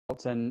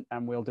and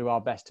we'll do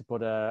our best to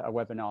put a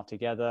webinar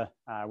together.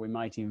 We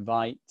might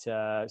invite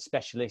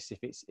specialists if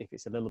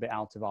it's a little bit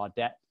out of our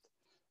depth,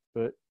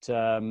 but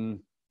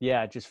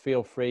yeah, just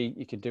feel free.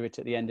 You can do it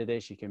at the end of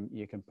this. You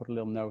can put a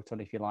little note on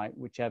if you like,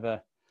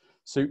 whichever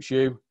suits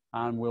you,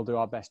 and we'll do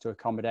our best to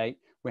accommodate.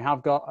 We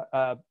have got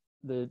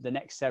the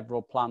next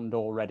several planned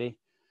already,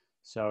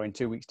 so in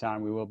 2 weeks'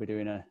 time we will be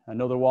doing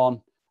another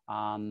one,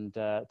 and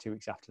 2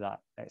 weeks after that,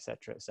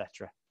 etc.,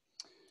 etc.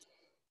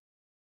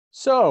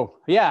 So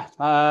yeah,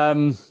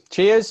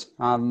 cheers.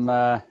 I'm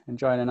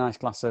enjoying a nice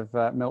glass of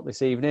milk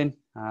this evening.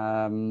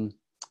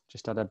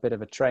 Just had a bit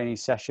of a training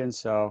session,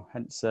 so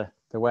hence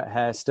the wet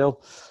hair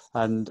still,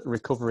 and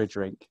recovery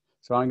drink.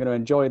 So I'm going to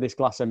enjoy this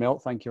glass of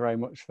milk. Thank you very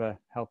much for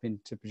helping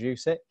to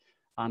produce it.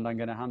 And I'm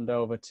going to hand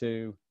over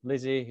to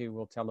Lizzy, who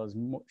will tell us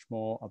much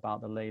more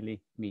about the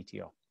Lely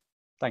Meteor.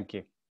 Thank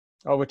you.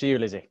 Over to you,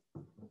 Lizzy.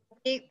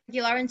 Thank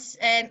you, Lawrence.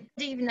 Good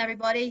evening,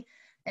 everybody.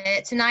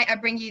 Tonight I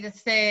bring you the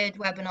third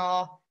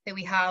webinar that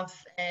we have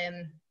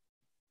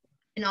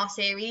in our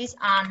series,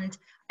 and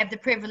I have the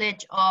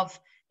privilege of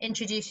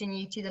introducing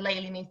you to the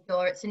Lely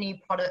Meteor. It's a new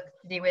product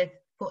to do with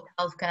foot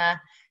healthcare,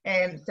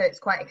 so it's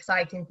quite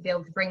exciting to be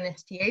able to bring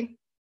this to you.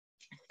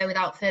 So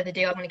without further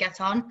ado, I'm going to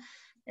get on.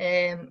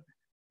 Hang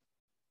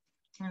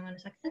on a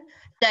second.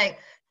 So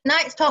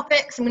tonight's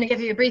topics, I'm going to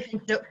give you a brief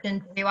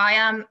introduction to who I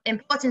am,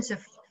 importance of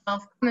foot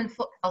health, common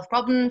foot health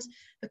problems,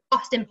 the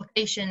cost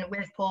implication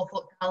with poor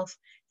foot health,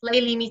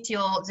 Lely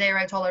Meteor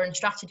zero tolerance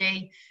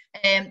strategy,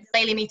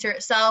 Lely Meteor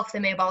itself, the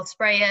mobile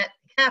sprayer,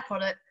 care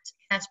product,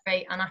 care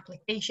spray and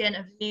application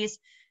of these,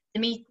 the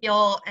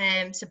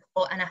Meteor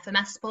support and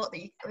FMS support that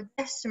you get with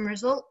this, some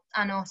results,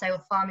 and also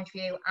a farmer's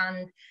view.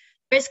 And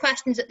there is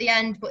questions at the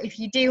end, but if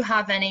you do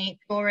have any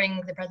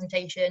during the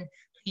presentation,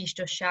 please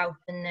just shout,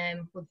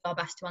 and we'll do our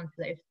best to answer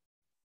those.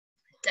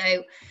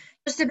 So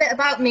just a bit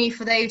about me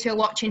for those who are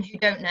watching who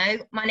don't know.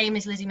 My name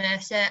is Lizzy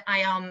Mercer. I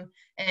am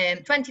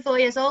 24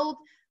 years old.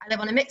 I live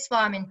on a mixed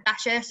farm in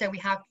Cheshire, so we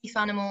have beef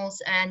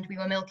animals and we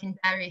were milking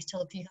dairies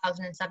till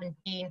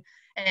 2017.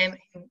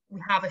 We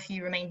have a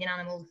few remaining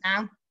animals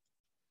now.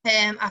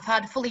 I've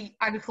had a fully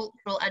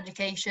agricultural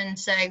education,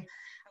 so I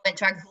went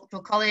to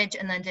agricultural college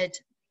and then did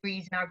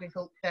degrees in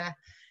agriculture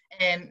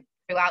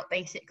throughout.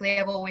 Basically,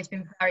 I've always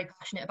been very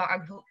passionate about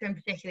agriculture and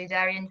particularly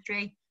dairy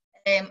industry.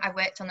 I've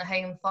worked on the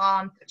home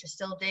farm, which I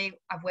still do.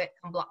 I've worked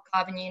on block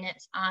calving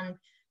units, and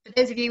for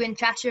those of you in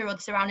Cheshire or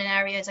the surrounding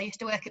areas, I used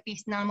to work at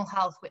Beast and Animal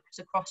Health, which was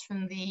across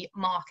from the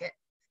market.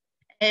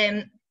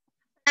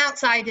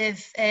 Outside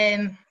of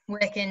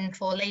working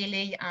for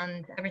Lely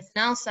and everything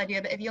else, I do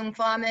a bit of young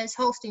farmers,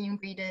 Holstein young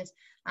breeders,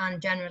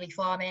 and generally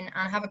farming. And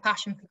I have a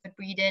passion for good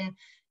breeding.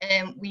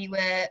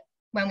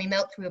 When we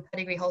milked, we were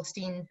pedigree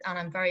Holsteins, and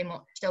I'm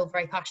still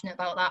very passionate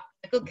about that.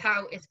 A good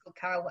cow is a good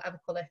cow, whatever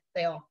colour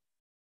they are.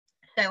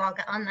 So I'll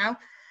get on now.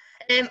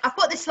 I've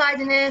put this slide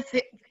in here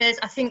because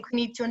I think we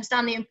need to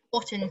understand the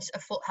importance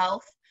of foot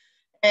health.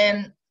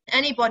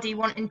 Anybody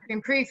wanting to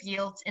improve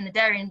yields in the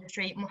dairy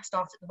industry must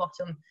start at the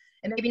bottom.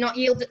 And maybe not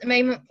yields at the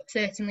moment, but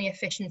certainly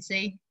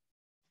efficiency.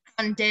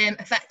 And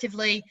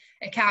effectively,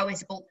 a cow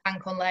is a bulk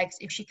tank on legs.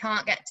 If she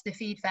can't get to the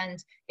feed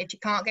fens, if she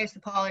can't go to the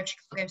parlour, if she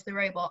can't go to the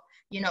robot,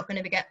 you're not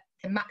going to get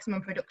the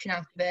maximum production out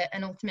of it,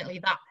 and ultimately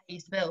that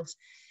pays the bills.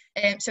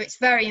 So it's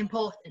very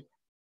important.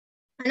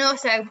 And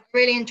also, a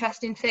really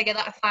interesting figure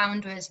that I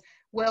found was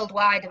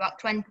worldwide, about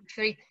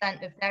 23%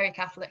 of dairy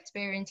cattle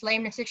experience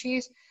lameness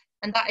issues,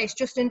 and that is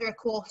just under a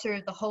quarter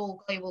of the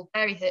whole global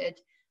dairy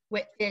herd,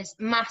 which is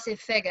a massive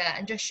figure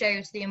and just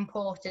shows the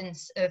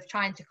importance of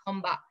trying to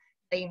combat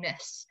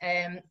lameness,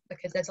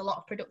 because there's a lot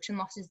of production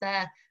losses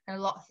there and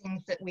a lot of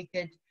things that we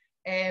could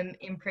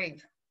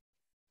improve.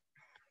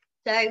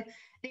 So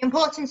the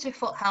importance of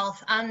foot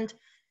health, and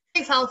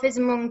hoof health is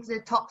among the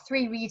top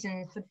 3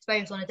 reasons for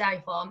disposal on a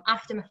dairy farm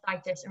after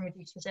mastitis and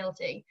reduced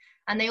facility,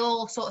 and they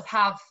all sort of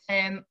have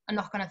a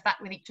knock-on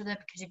effect with each other,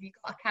 because if you've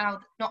got a cow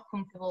that's not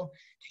comfortable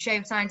to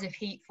show signs of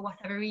heat for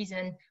whatever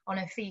reason on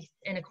her feet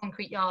in a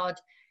concrete yard,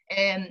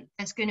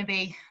 there's going to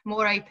be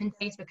more open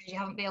days because you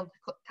haven't been able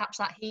to catch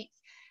that heat.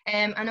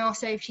 And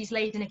also, if she's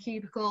laid in a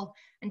cubicle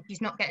and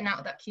she's not getting out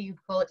of that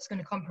cubicle, it's going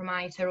to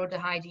compromise her udder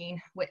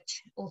hygiene,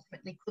 which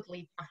ultimately could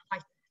lead to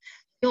mastitis.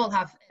 We all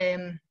have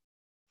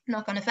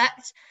knock-on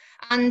effects,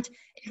 and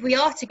if we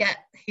are to get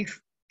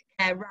hoof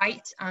care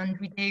right and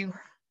we do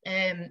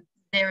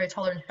zero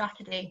tolerance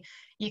strategy,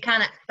 you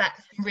can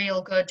expect some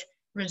real good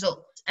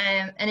results.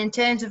 And in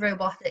terms of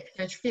robotics,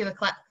 there's fewer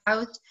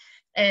cows.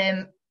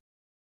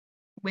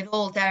 With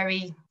all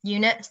dairy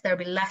units, there'll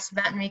be less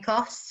veterinary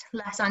costs,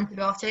 less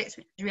antibiotics,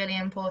 which is really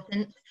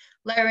important,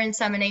 lower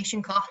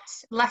insemination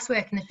costs, less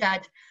work in the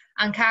shed,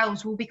 and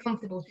cows will be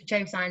comfortable to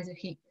show signs of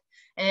heat,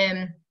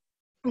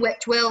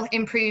 which will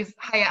improve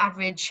higher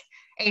average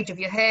age of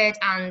your herd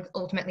and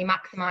ultimately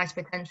maximise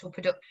potential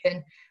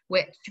production,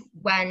 which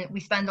when we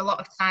spend a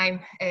lot of time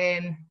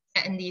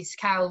getting these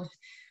cows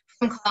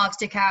from calves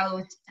to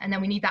cows, and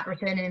then we need that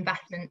return on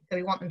investment, so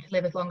we want them to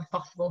live as long as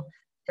possible,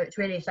 so it's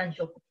really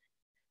essential.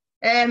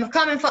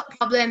 Common foot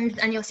problems,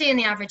 and you'll see in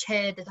the average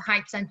herd there's a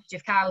high percentage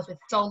of cows with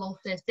sole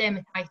ulcers,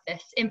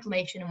 dermatitis,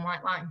 inflammation and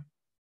white lime.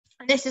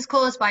 And this is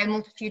caused by a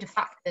multitude of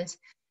factors.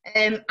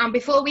 And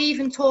before we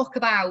even talk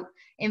about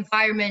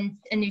environment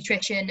and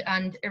nutrition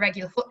and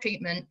irregular foot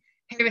treatment,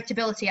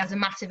 irritability has a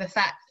massive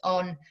effect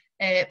on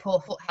poor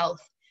foot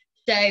health.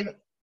 So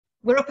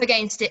we're up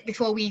against it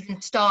before we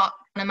even start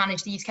trying to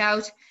manage these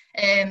cows.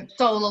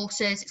 Sole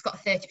ulcers, it's got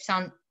a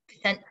 30%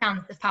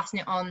 chance of passing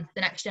it on to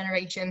the next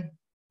generation.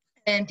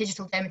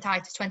 Digital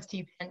dermatitis,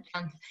 22%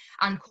 chance,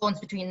 and corns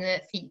between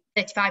the feet,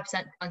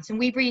 35% chance. And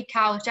we breed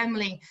cows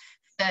generally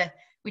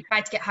we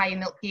try to get higher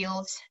milk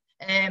yields,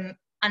 and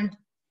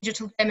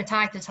digital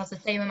dermatitis has the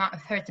same amount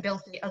of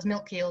heritability as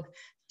milk yield.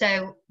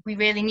 So we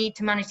really need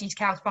to manage these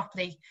cows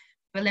properly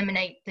to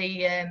eliminate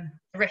the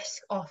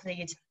risk of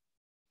these.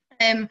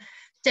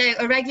 So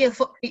irregular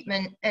foot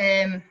treatment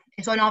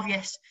is one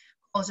obvious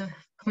cause of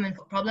common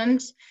foot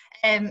problems.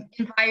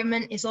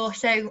 Environment is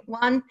also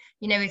one.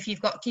 You know, if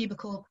you've got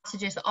cubicle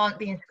passages that aren't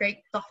being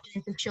scraped as often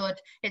as they should,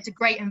 it's a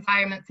great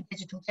environment for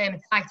digital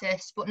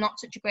dermatitis, but not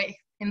such a great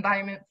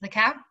environment for the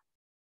cow.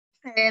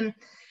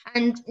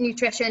 And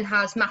nutrition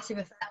has massive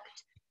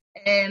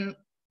effect.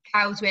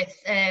 Cows with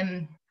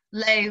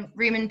low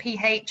rumen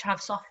pH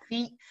have soft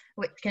feet,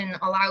 which can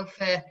allow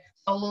for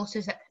sole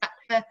ulcers,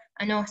 etc.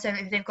 And also,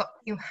 if they've got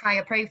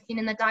higher protein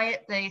in the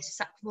diet, they're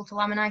susceptible to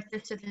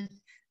laminitis. So there's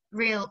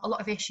a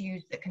lot of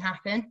issues that can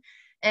happen.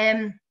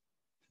 And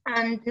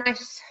a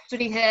nice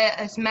study here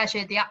has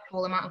measured the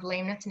actual amount of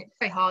lameness, and it's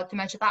very hard to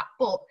measure that,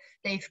 but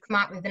they've come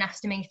out with an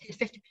estimated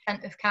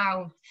 50% of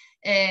cows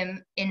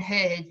in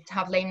herds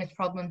have lameness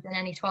problems in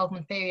any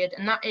 12-month period,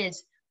 and that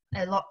is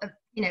a lot of,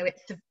 you know,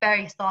 it's a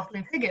very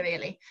startling figure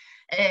really.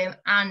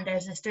 And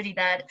there's a study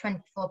there that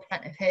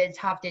 24% of herds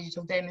have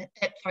digital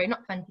dermatitis, sorry,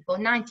 not 24,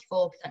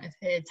 94% of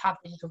herds have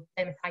digital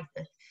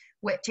dermatitis,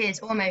 which is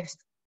almost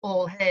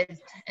all herds.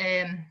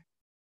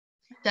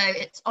 So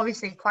it's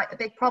obviously quite a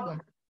big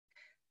problem.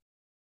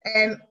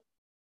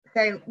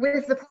 So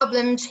with the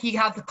problems, you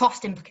have the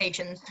cost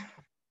implications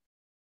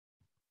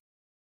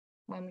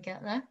when we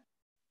get there.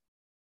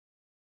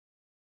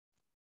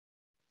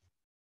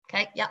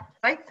 Okay, yeah,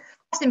 sorry.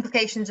 Cost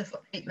implications of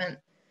foot treatment.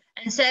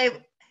 And so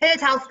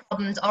herd health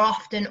problems are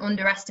often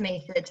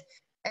underestimated.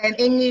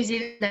 In New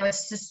Zealand, there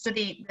was a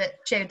study that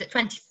showed that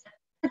 25%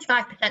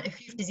 of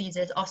hoof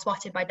diseases are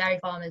spotted by dairy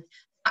farmers.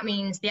 That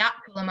means the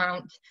actual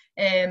amount,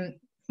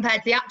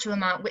 compared to the actual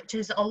amount, which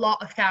is a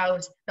lot of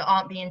cows that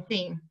aren't being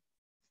seen.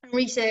 And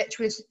research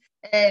was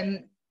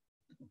done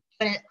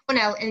at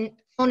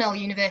Cornell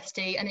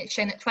University, and it's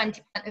shown that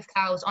 20% of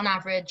cows on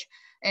average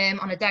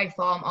on a dairy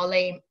farm are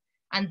lame,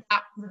 and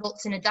that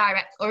results in a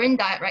direct or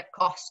indirect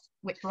cost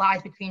which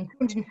lies between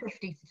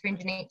 250 to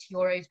 380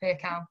 euros per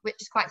cow,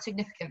 which is quite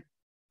significant.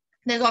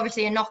 There's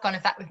obviously a knock-on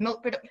effect with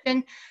milk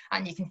production,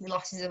 and you can see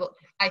losses of up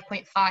to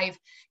 5.5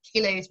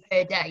 kilos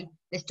per day.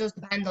 This does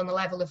depend on the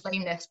level of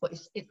lameness, but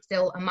it's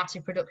still a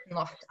massive production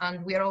loss,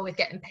 and we're always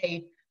getting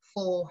paid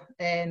for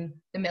the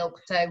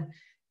milk. So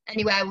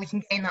anywhere we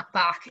can gain that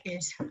back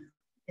is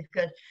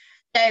good.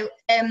 So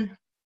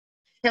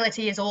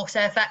fertility is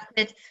also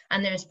affected,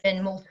 and there's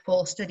been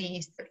multiple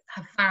studies that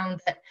have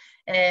found that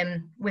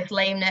with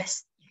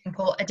lameness, you can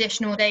put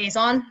additional days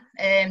on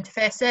to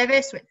first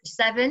service, which is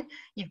 7.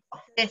 You've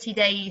got 30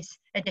 days,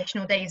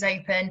 additional days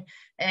open,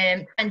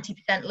 20%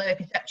 lower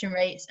conception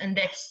rates, and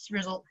this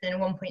results in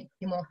 1.2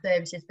 more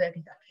services per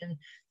conception.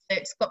 So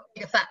it's got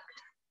big effect.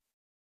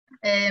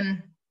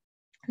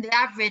 The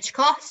average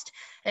cost,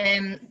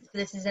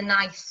 this is a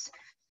nice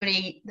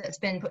study that's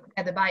been put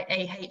together by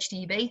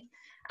AHDB,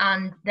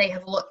 and they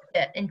have looked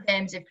at, in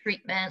terms of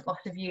treatment,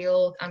 loss of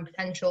yield and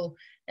potential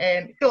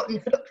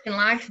shortened production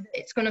life,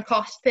 it's going to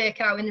cost per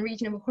cow in the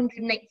region of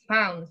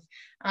 £180.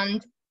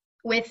 And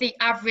with the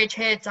average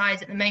herd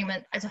size at the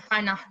moment, there's a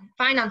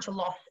financial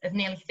loss of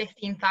nearly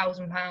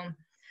 £15,000,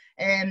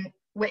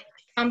 which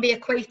can be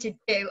equated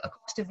to a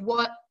cost of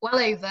well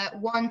over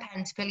 1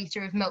 pence per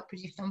litre of milk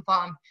produced on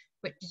farm,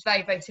 which is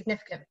very, very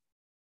significant.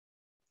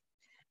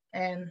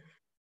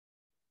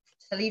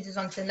 So leads us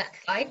on to the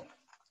next slide.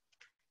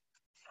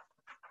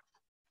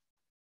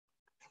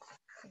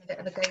 A bit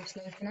of a go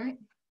slow tonight.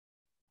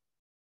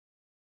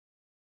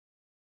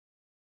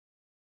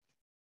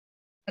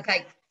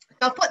 Okay, so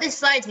I'll put this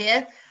slide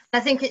here. I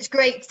think it's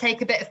great to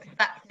take a bit of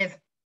perspective,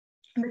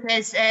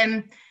 because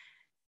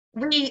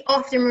we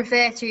often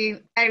refer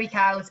to dairy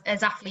cows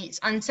as athletes,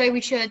 and so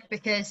we should,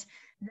 because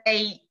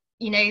they,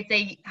 you know,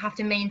 they have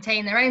to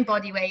maintain their own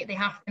body weight, they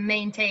have to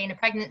maintain a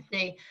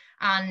pregnancy,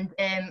 and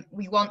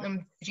we want them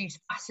to produce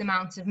vast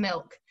amounts of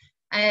milk.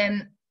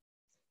 And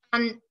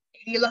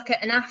if you look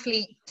at an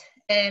athlete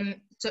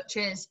such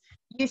as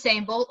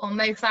Usain Bolt or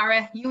Mo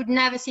Farah, you would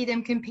never see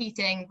them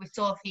competing with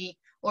sore feet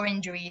or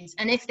injuries,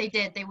 and if they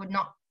did, they would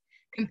not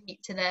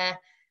compete to their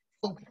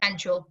full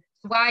potential.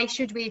 So why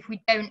should we, if we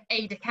don't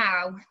aid a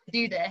cow to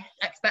do this,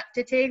 expect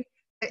it to?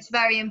 It's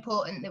very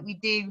important that we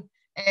do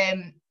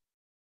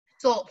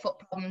sort foot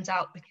problems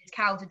out, because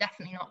cows are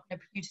definitely not going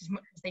to produce as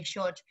much as they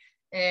should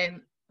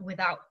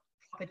without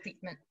proper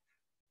treatment.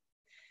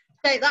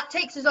 So that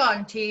takes us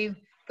on to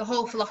the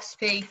whole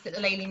philosophy that the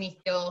Lely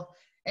Meteor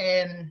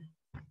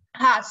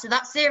has. So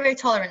that's zero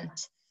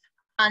tolerance.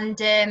 And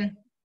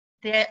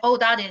the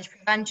old adage,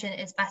 prevention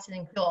is better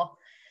than cure.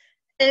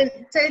 So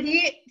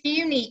the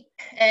unique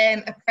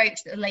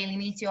approach that the Lely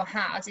Meteor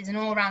has is an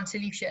all-round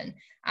solution,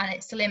 and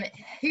it's to limit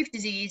hoof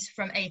disease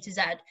from A to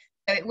Z.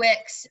 So it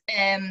works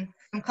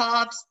from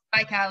calves,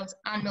 dry cows,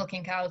 and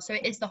milking cows. So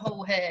it is the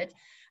whole herd,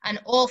 and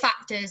all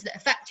factors that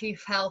affect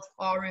hoof health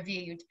are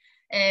reviewed.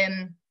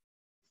 It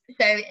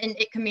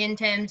can be in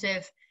terms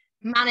of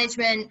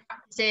management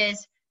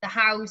practices, the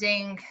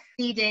housing,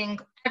 feeding,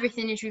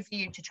 everything is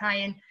reviewed to try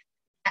and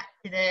get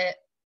to the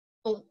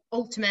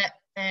ultimate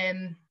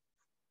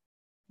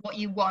what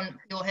you want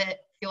for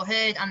your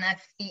herd and their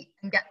feet,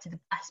 and get to the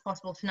best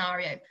possible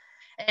scenario.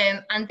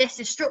 And this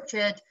is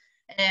structured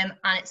and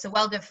it's a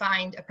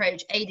well-defined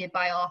approach aided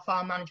by our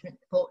farm management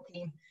support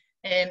team.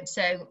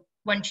 So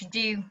once you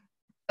do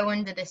go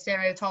under this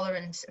zero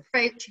tolerance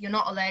approach, you're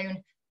not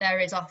alone. There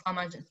is our farm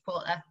management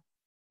support there.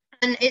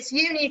 And it's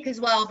unique as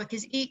well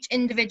because each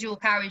individual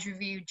cow is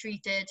reviewed,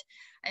 treated,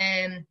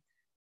 and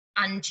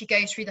she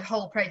goes through the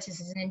whole process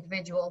as an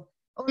individual.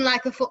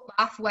 Unlike a foot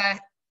bath where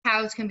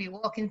cows can be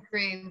walking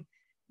through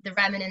the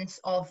remnants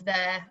of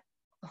their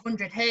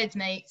 100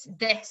 herdsmates,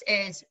 this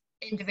is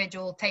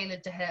individual,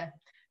 tailored to her.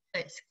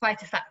 So it's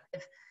quite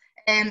effective.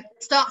 It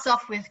starts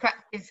off with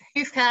corrective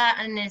hoof care,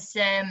 and is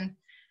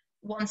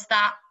once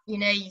that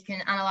you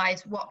can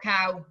analyse what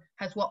cow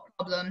has what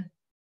problem,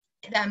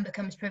 it then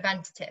becomes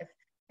preventative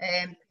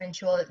to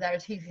ensure that there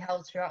is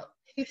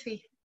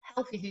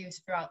healthy hooves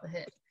throughout the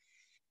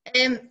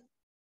herd.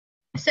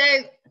 So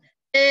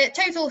the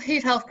total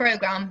hoof health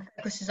programme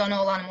focuses on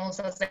all animals,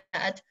 as I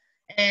said.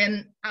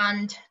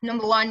 And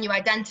number one, you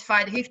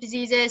identify the hoof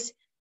diseases,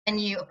 and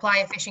you apply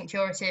efficient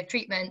curative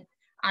treatment.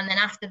 And then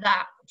after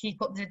that,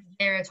 keep up the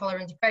zero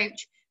tolerance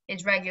approach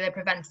is regular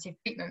preventative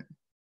treatment.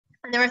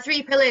 And there are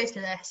three pillars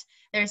to this.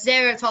 There's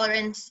zero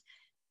tolerance,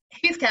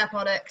 hoof care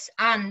products,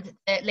 and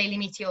Lely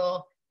Meteor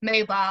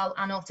mobile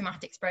and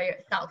automatic sprayer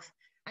itself.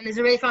 And there's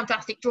a really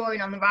fantastic drawing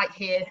on the right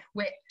here,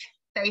 which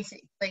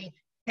basically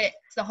hits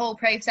the whole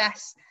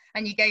process.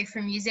 And you go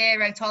from your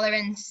zero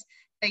tolerance,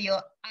 so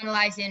you're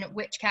analysing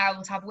which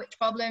cows have which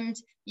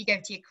problems. You go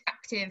to your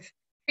corrective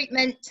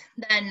treatment,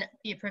 then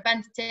your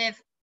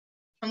preventative,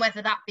 and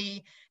whether that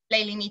be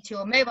Lely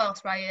Meteor mobile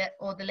sprayer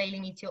or the Lely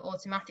Meteor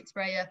automatic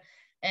sprayer,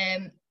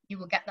 you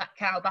will get that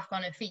cow back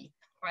on her feet,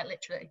 quite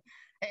literally.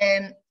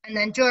 And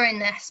then during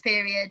this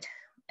period,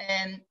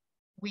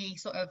 we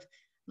sort of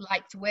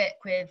like to work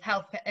with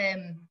health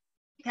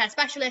care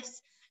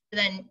specialists, so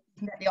then you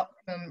can get the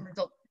optimum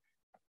result.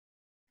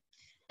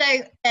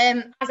 So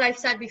as I've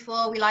said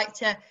before, we like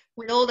to,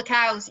 with all the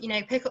cows,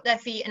 pick up their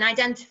feet and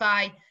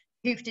identify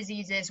hoof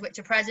diseases which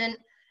are present.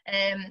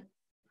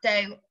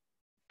 So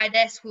by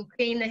this, we'll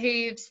clean the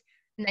hooves,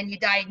 and then you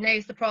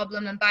diagnose the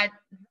problem, and by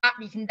that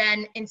you can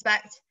then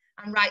inspect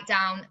and write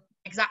down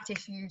exact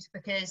issues,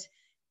 because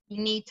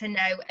you need to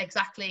know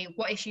exactly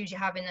what issues you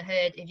have in the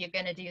herd if you're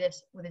going to do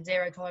this with a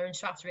zero tolerance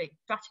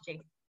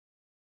strategy.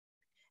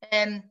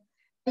 When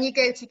you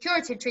go to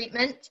curative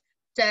treatment,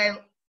 so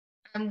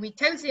we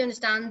totally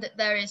understand that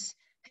there is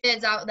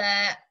herds out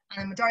there,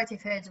 and the majority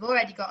of herds have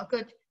already got a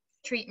good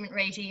treatment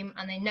regime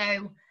and they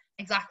know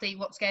exactly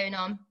what's going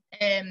on.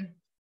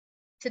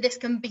 So this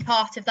can be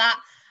part of that,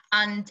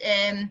 and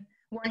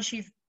once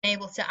you've been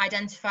able to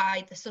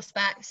identify the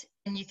suspects,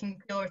 and you can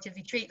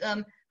curatively treat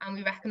them, and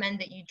we recommend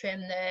that you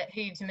trim the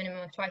hooves a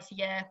minimum of twice a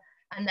year,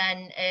 and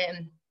then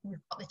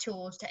we've got the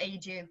tools to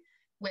aid you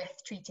with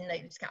treating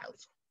those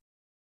cows.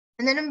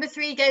 And then number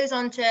 3 goes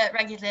on to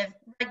regular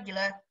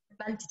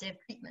preventative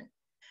treatment,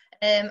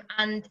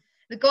 and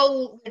the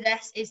goal with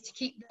this is to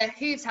keep the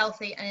hooves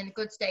healthy and in a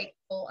good state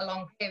for a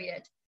long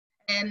period.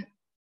 And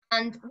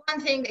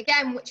one thing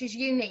again which is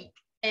unique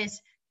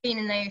is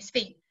cleaning those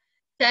feet.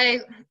 So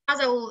as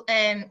I will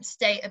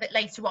state a bit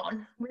later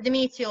on, with the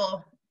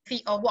Meteor,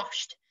 feet are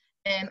washed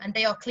and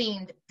they are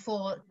cleaned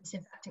before the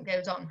disinfectant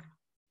goes on.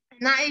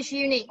 And that is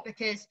unique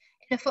because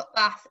in a foot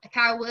bath, a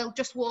cow will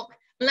just walk,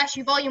 unless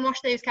you volume wash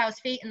those cows'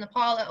 feet in the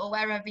parlour or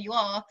wherever you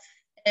are,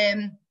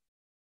 a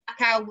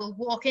cow will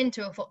walk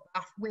into a foot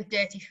bath with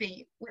dirty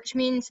feet, which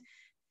means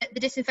that the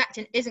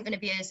disinfectant isn't going to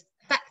be as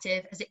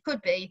effective as it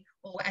could be,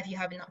 or whatever you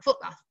have in that foot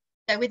bath.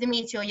 So with the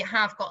Meteor, you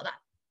have got that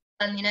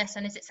cleanliness,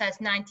 and as it says,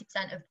 90%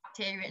 of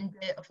bacteria and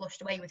dirt are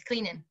flushed away with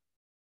cleaning.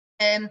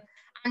 And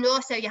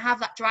also you have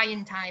that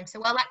drying time. So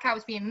while that cow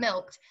is being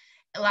milked,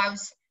 it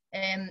allows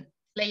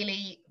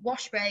Lely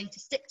wash spray to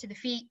stick to the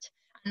feet,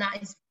 and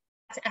that is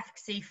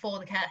efficacy for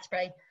the care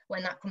spray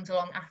when that comes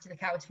along after the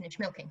cow is finished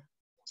milking.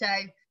 So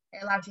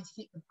it allows you to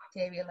keep the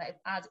bacteria low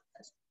as it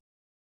does.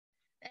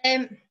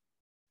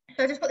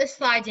 So I just put this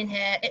slide in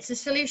here. It's a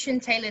solution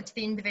tailored to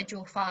the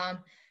individual farm.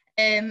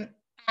 And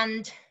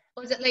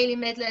us at Lely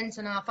Midlands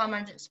and our farm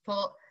management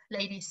support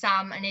ladies,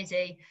 Sam and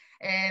Izzy,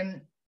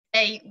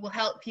 they will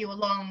help you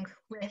along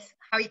with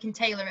how you can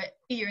tailor it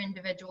to your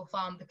individual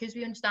farm, because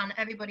we understand that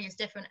everybody is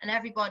different and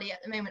everybody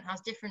at the moment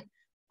has different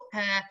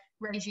care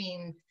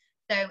regimes.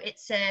 So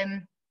it's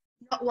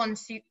not one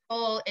suit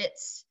all.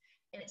 It's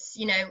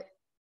you know,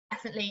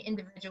 definitely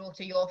individual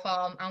to your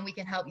farm, and we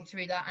can help you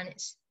through that. And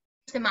it's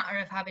just a matter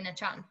of having a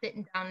chat and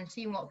sitting down and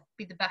seeing what would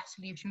be the best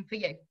solution for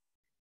you.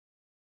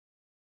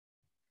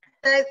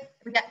 So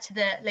we get to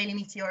the Lely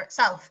Meteor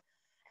itself.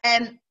 So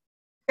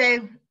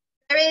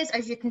there is,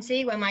 as you can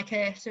see where my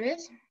cursor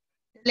is,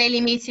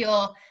 Lely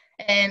Meteor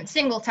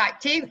single type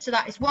 2. So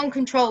that is one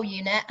control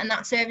unit, and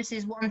that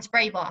services one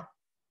spray bar.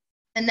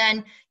 And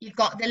then you've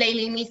got the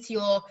Lely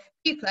Meteor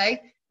Duplo,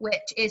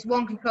 which is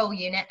one control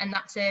unit, and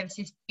that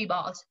services 2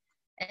 bars.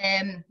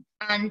 And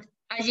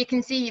as you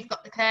can see, you've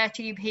got the care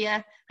tube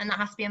here, and that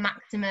has to be a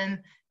maximum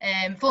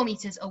 4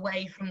 meters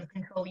away from the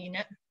control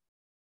unit.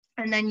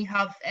 And then you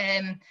have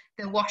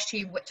the wash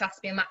tube, which has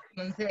to be a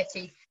maximum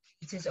 30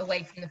 meters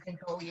away from the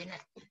control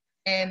unit.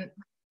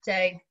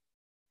 So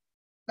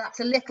that's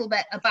a little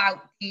bit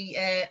about the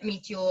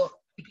Meteor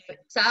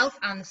itself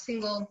and the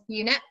single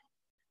unit.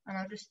 And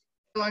I'll just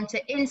go on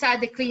to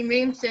inside the clean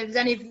room. So if there's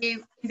any of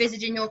you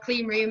envisaging your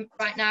clean room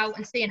right now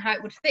and seeing how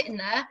it would fit in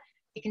there,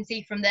 you can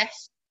see from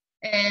this.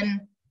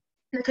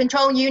 The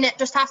control unit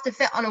just has to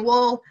fit on a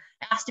wall.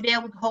 It has to be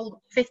able to hold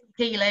 50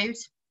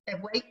 kilos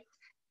of weight.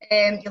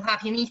 You'll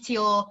have your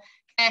Meteor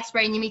air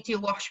spray and your Meteor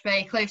wash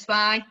spray close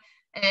by,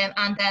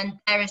 and then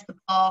there is the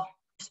bar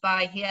just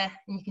by here,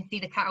 and you can see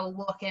the cow will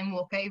walk in,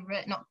 walk over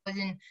it, not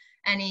causing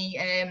any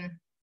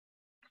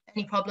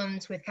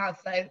problems with cow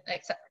flow,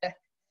 etc.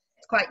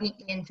 It's quite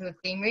neatly into a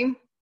clean room.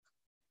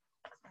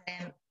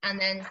 And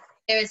then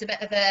there is a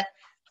bit of a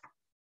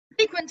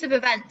sequence of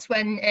events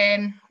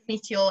when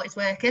Meteor is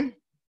working.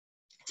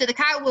 So the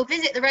cow will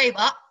visit the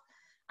robot,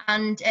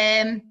 and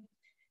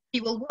she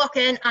will walk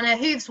in, and her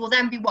hooves will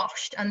then be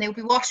washed, and they'll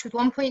be washed with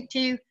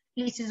 1.2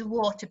 litres of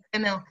water per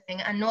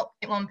milking and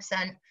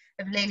 0.1%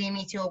 of Lely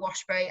Meteor wash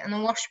spray. And the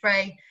wash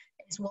spray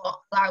is what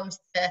allows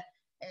the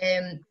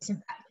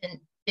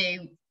disinfectant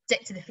to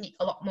stick to the feet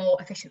a lot more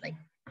efficiently.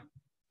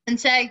 And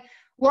so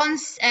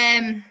once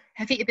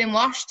her feet have been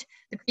washed,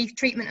 the brief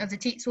treatment of the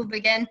teats will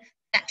begin,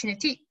 section of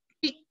teat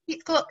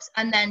cups,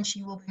 and then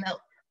she will be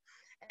milked.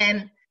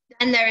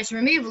 Then there is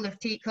removal of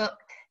teat cup,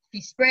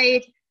 she's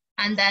sprayed,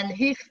 and then the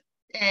hoof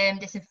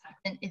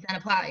disinfectant is then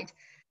applied.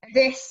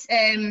 This,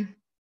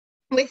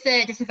 with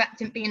the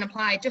disinfectant being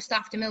applied just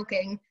after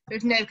milking,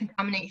 there's no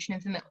contamination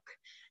of the milk.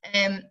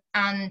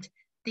 And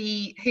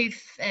the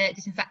hoof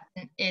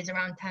disinfectant is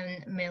around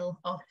 10 ml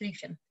of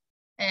solution.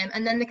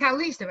 And then the cow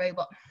leaves the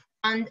robot.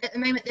 And at the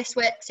moment, this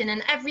works in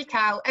an every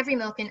cow, every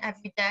milking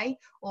every day,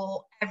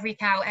 or every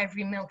cow,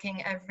 every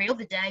milking every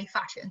other day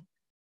fashion.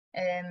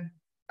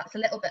 That's a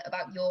little bit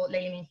about your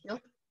Lely Meteor.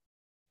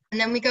 And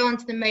then we go on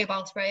to the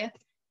mobile sprayer.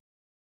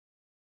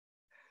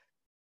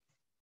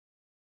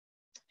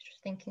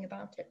 Just thinking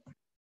about it.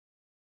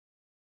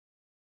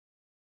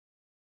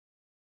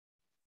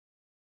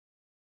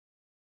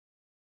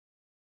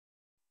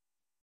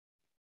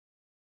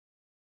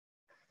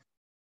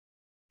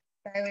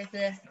 There is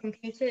the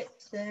computer,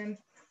 it's on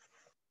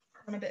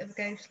a bit of a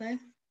go slow.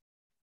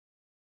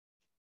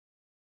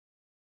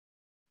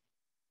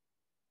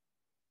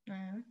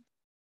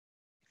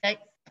 Okay,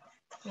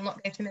 we'll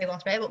not go to mobile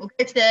spray, but we'll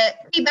go to the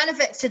key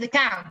benefits to the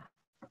cow.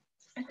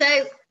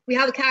 So we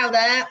have a cow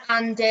there,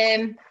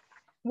 and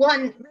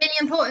one really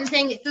important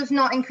thing, it does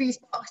not increase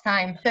box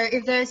time. So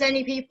if there's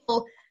any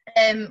people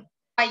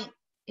quite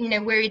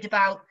worried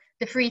about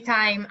the free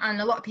time, and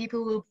a lot of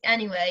people will be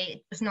anyway,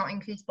 it does not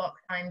increase box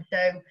time.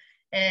 So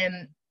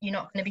you're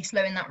not going to be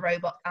slowing that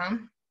robot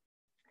down.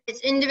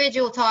 It's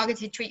individual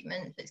targeted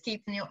treatment that's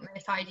keeping the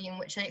utmost hygiene,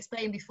 which I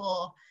explained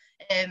before.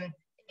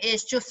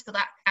 It's just for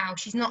that cow.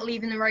 She's not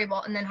leaving the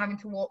robot and then having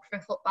to walk for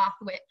a foot bath,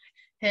 which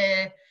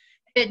her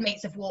herd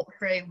mates have walked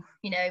through.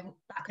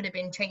 That could have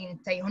been trained,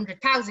 say,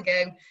 100 cows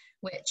ago,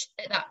 which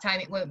at that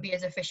time it won't be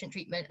as efficient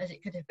treatment as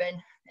it could have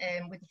been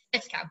with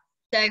this cow.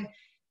 So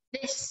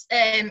this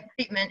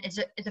treatment is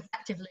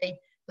effectively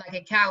like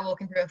a cow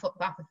walking through a foot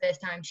bath the first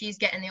time. She's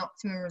getting the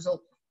optimum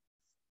result.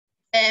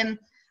 And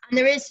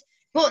there is,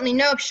 importantly,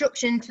 no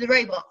obstruction to the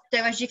robot.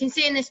 So as you can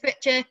see in this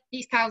picture,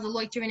 these cows are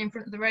loitering in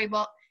front of the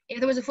robot. If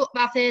there was a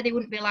footbath here, they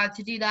wouldn't be allowed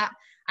to do that.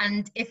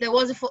 And if there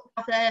was a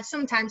footbath there,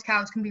 sometimes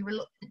cows can be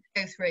reluctant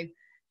to go through.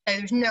 So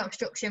there's no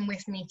obstruction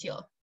with Meteor.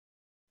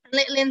 A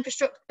little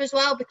infrastructure as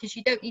well, because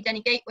you don't need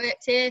any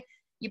gateworks here.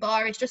 Your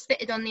bar is just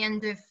fitted on the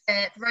end of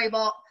the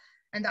robot,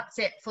 and that's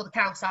it for the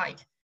cow side.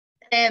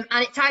 And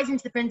it ties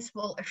into the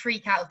principle of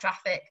free cow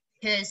traffic,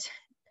 because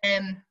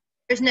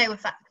there's no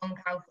effect on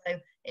cow flow.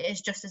 It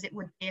is just as it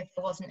would be if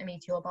there wasn't a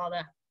Meteor bar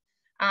there.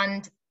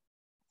 And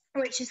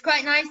which is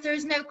quite nice, there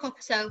is no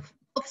copper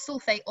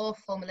sulfate or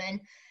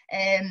formalin,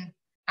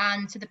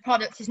 and so the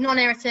product is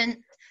non-irritant,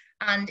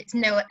 and it's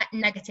no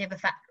negative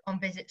effect on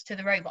visits to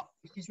the robot,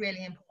 which is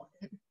really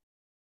important.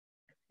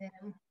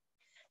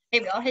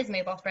 Here we are, here's the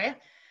mobile sprayer.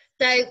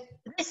 So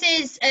this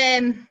is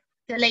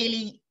the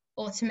Lely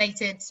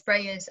automated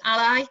sprayers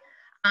ally,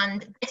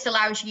 and this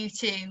allows you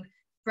to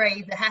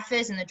spray the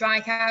heifers and the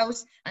dry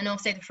cows, and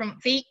also the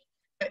front feet.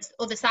 So it's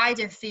the other side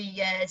of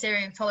the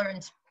zero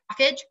tolerance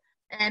package.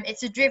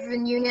 It's a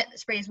driven unit that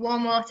sprays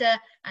warm water,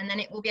 and then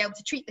it will be able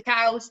to treat the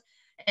cows.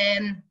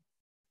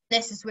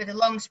 This is with a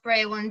long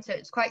spray one, so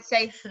it's quite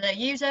safe for the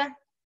user.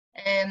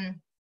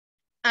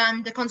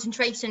 And the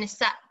concentration is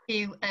set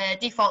to a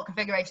default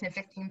configuration of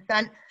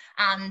 15%.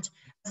 And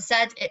as I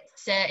said,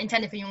 it's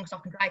intended for young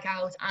stock and dry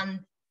cows.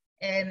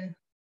 And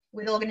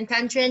with organ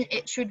intention,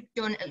 it should be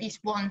done at least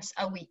once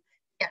a week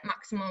to get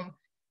maximum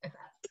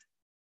effect.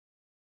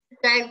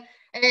 So,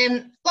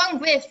 along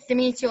with the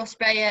Meteor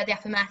sprayer, the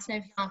FMS, and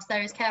everything else,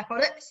 there is care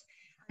products,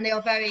 and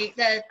they're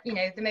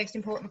the most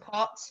important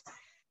parts,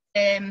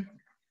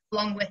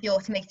 along with the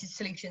automated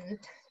solutions.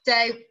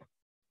 So,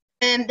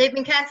 they've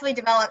been carefully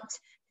developed to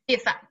be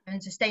effective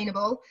and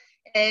sustainable.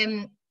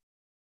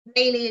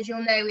 Lely, as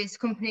you'll know, is a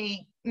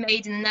company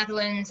made in the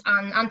Netherlands,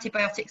 and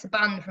antibiotics are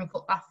banned from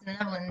foot baths in the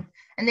Netherlands.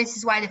 And this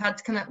is why they've had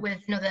to come up with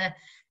another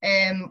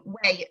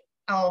way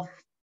of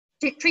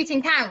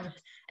treating cows.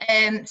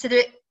 So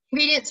the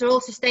ingredients are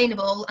all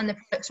sustainable, and the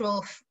products are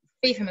all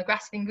free from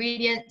aggressive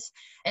ingredients,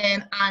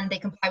 and they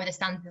comply with the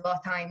standards of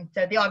our time.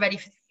 So they are ready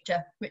for the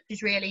future, which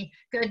is really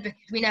good,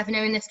 because we never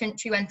know in this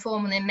country when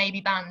formalin may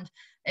be banned.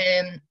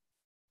 So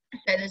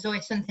there's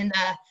always something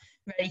there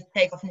ready to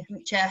take off in the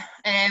future.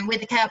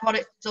 With the care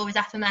products, there's always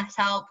FMS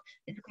help.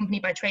 It's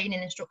accompanied by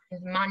training,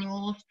 instructions, and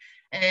manuals.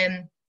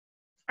 And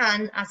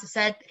as I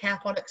said, the care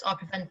products are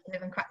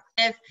preventive and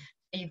corrective.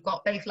 So you've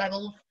got both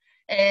levels.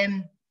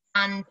 And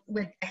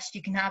with this,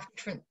 you can have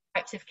different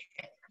types of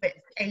kits that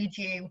aid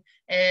you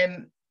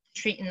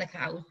treating the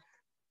cows.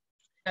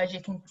 So as you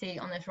can see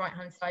on this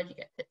right-hand side, you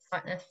get kits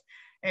like this.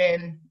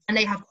 And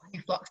they have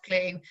hoof blocks,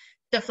 glue,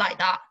 stuff like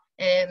that,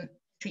 to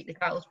treat the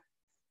cows.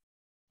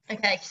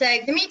 Okay, so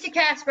the Meteor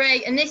Care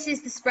Spray, and this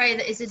is the spray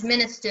that is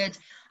administered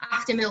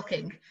after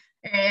milking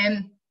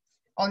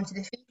onto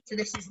the feet. So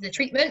this is the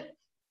treatment,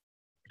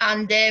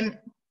 and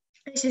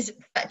this is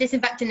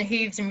disinfecting the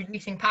hooves and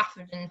reducing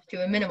pathogens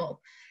to a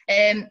minimal.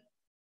 The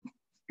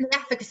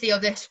efficacy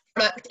of this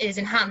product is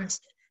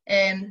enhanced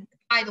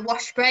by the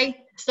wash spray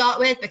to start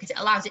with, because it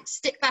allows it to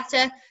stick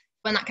better.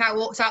 When that cow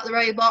walks out the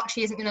row box,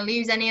 she isn't going to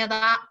lose any of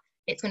that.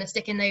 It's going to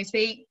stick in those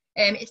feet.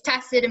 It's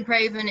tested and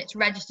proven. It's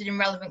registered in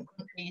relevant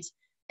countries.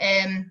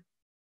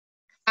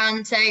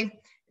 And so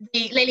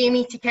the Lely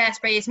Meteor Care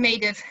Spray is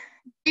made of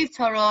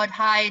butyrol,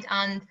 hide,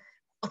 and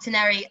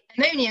quaternary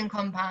ammonium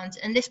compounds,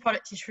 and this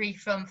product is free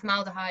from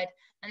formaldehyde.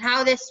 And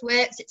how this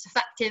works, it's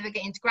effective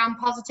against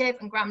gram-positive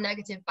and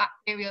gram-negative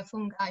bacteria,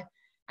 fungi,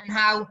 and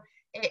how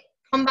it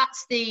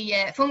combats the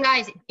fungi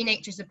is it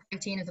denatures the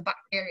protein of the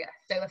bacteria,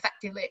 so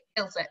effectively it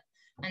kills it,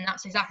 and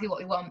that's exactly what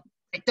we want.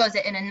 It does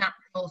it in a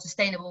natural,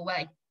 sustainable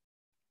way,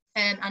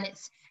 and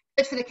it's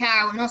good for the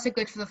cow and also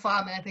good for the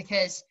farmer,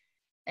 because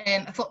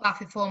a foot bath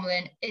with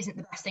formalin isn't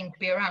the best thing to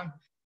be around.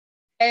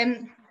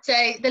 So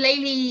the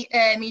Lely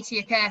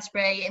Meteor Care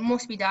Spray, it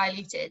must be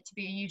diluted to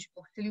be a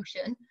usable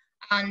solution,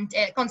 and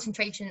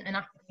concentration and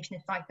application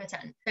is 5%.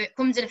 So it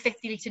comes in a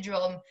 50-litre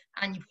drum,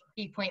 and you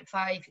put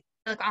 3.5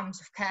 kilograms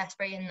of care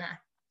spray in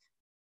there.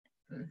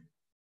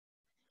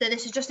 So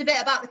this is just a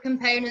bit about the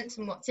components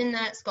and what's in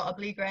there. It's got a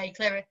blue-grey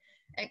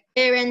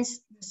clearance,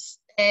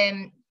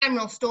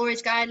 general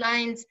storage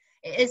guidelines.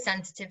 It is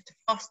sensitive to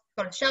frost. It's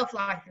got a shelf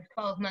life of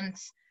 12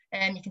 months.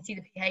 You can see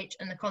the pH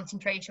and the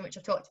concentration, which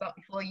I talked about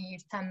before. You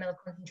use 10 ml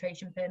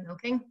concentration per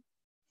milking.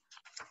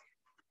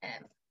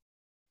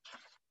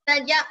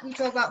 Then, yeah, we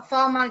talk about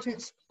farm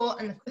management support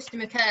and the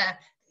customer care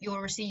you'll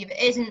receive. It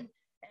isn't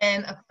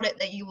a product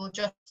that you will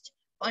just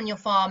put on your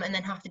farm and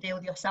then have to deal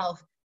with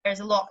yourself. There's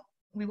a lot.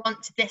 We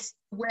want this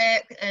to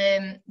work.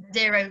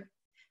 Zero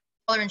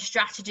tolerance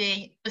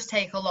strategy does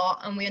take a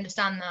lot, and we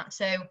understand that.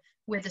 So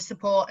with the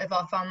support of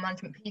our farm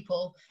management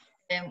people,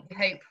 we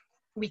hope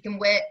we can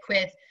work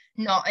with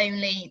not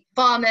only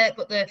farmer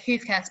but the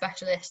hoof care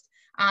specialist,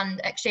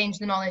 and exchange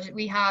the knowledge that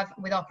we have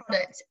with our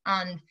product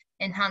and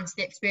enhance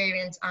the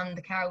experience and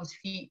the cow's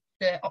feet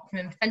to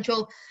optimum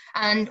potential.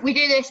 And we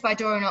do this by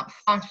drawing up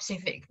farm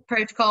specific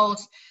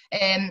protocols,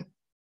 and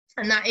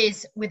that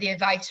is with the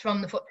advice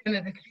from the foot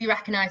trimmer, because we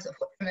recognise that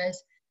foot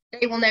trimmers,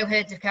 they will know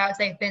herds of cows.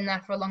 They've been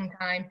there for a long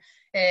time,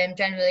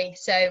 generally.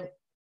 So,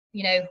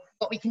 you know,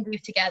 what we can do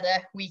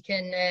together, we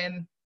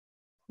can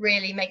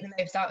really make the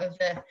most out of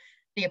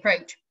the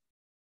approach.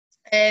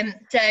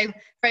 So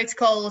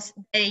protocols,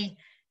 they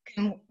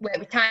can work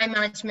with time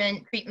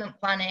management, treatment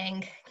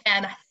planning,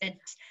 care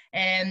methods,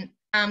 and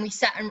we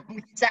set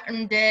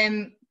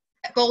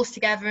goals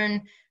together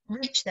and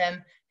reach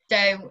them.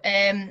 So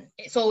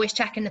it's always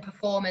checking the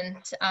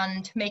performance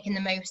and making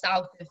the most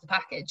out of the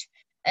package.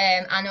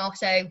 And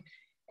also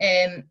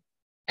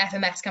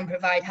FMS can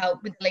provide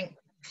help with the link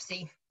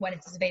when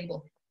it is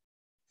available.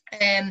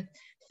 So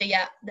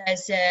yeah,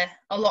 there's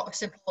a lot of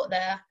support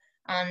there,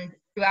 and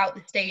throughout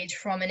the stage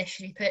from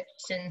initially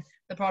purchasing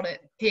the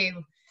product to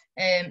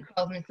 12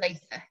 months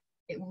later,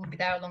 it will be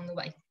there along the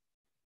way,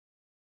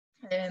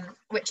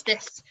 which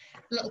this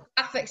little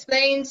graph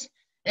explains.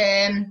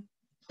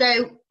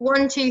 So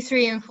 1, 2,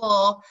 3 and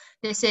 4,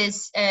 this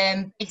is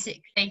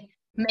basically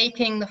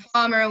making the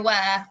farmer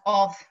aware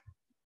of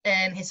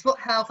his foot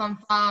health on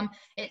farm.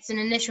 It's an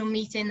initial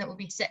meeting that will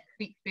be 6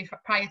 weeks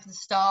prior to the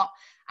start,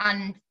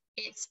 and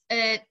it's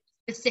a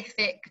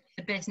specific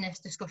business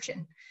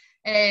discussion.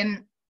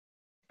 And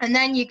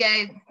then you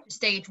go to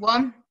stage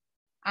 1,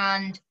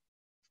 and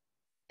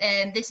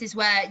this is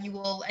where you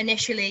will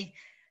initially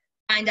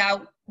find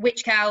out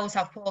which cows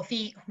have poor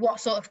feet, what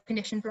sort of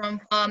conditions are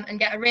on farm, and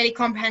get a really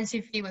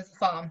comprehensive view of the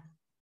farm.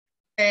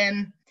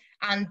 And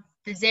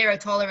the zero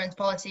tolerance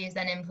policy is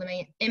then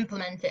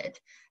implemented.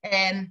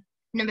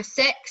 Number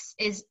 6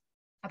 is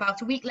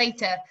about a week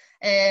later,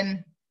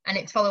 and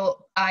it's followed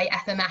up by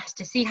FMS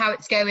to see how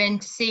it's going,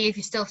 to see if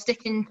you're still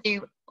sticking to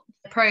the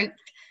approach,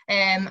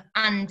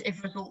 and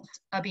if results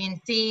are being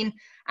seen.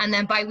 And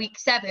then by week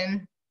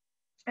 7,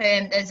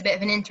 there's a bit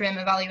of an interim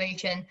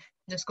evaluation to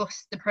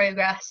discuss the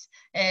progress,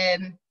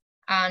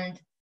 and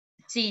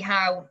see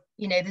how,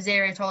 you know, the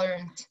zero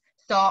tolerance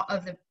start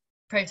of the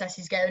process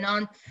is going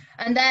on.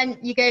 And then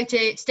you go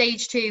to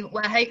stage 2,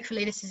 where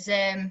hopefully this is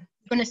going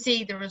to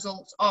see the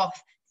results of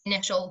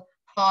initial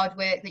hard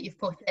work that you've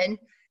put in,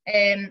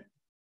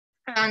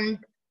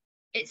 and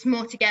it's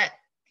more to get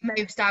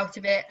most out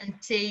of it and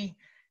see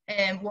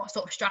what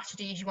sort of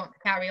strategies you want to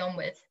carry on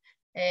with.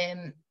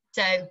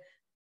 So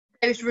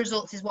those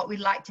results is what we'd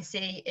like to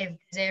see if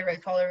zero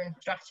tolerance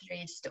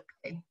strategy is stuck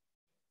to.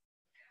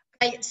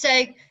 Okay, so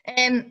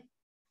I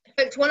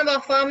spoke to one of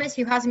our farmers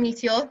who has a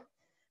Meteor,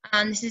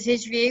 and this is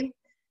his view.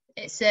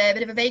 It's a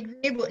bit of a vague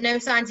view, but no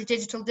signs of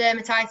digital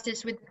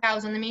dermatitis with the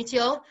cows on the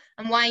Meteor.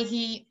 And why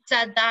he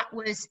said that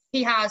was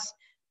he has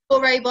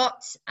 4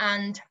 robots,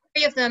 and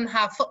 3 of them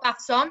have foot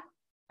baths on,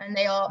 and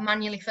they are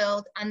manually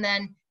filled. And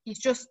then he's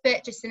just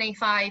purchased an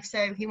A5,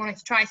 so he wanted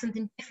to try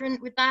something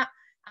different with that,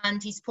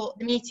 and he's put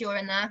the Meteor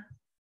in there.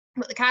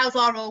 But the cows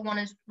are all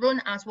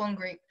run as one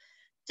group.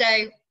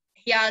 So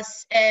he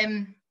has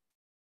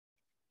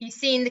he's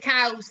seen the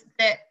cows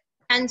that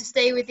tend to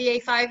stay with the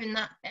A5 in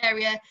that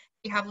area.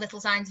 You have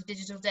little signs of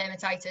digital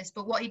dermatitis,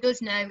 but what he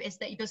does know is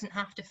that he doesn't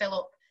have to fill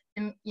up,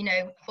 you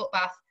know, a foot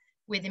bath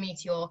with a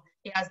Meteor.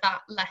 He has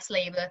that less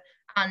labour,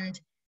 and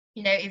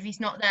you know, if he's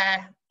not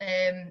there,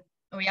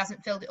 or he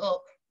hasn't filled it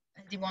up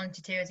as he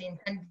wanted to, as he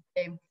intended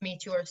to,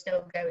 Meteor is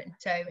still going.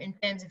 So in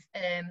terms of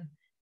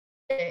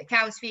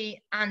cow's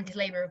feet and his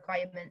labour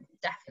requirement,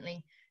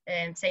 definitely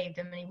saved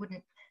him, and he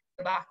wouldn't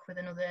go back with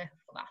another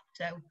foot bath.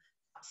 So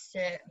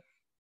that's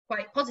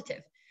quite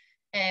positive.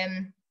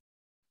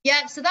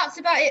 Yeah, so that's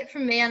about it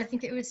from me, and I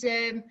think it was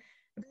a bit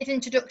of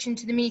introduction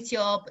to the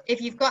Meteor. But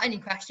if you've got any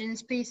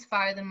questions, please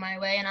fire them my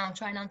way and I'll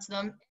try and answer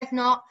them. If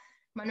not,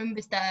 my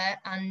number's there,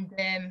 and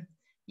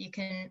you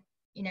can,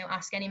 you know,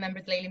 ask any member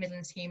of the Lely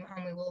Midlands team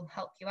and we will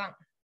help you out.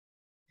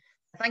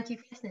 Thank you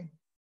for listening.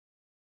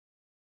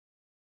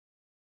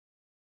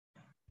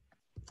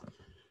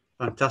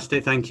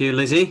 Fantastic, thank you,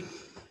 Lizzie.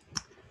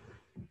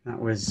 That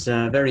was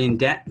very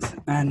in-depth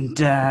and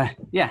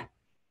yeah,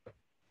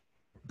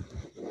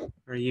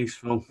 very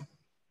useful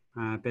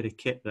bit of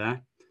kit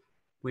there.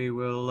 We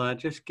will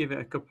just give it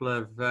a couple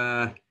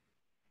of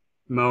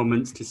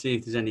moments to see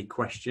if there's any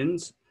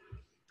questions.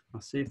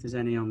 I'll see if there's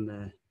any on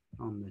the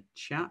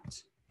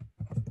chat.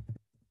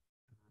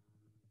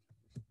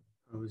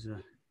 Pose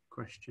a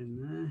question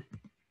there.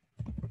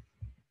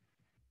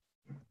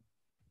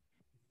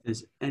 If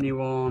there's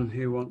anyone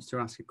who wants to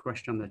ask a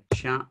question on the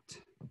chat,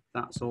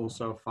 that's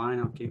also fine.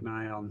 I'll keep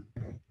my eye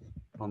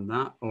on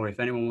that. Or if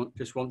anyone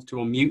just wants to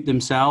unmute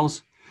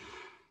themselves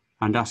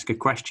and ask a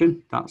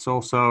question, that's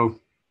also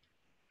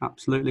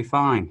absolutely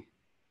fine.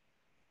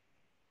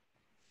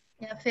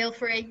 Yeah, feel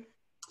free.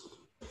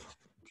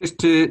 Just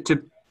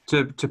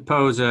to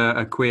pose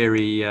a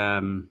query,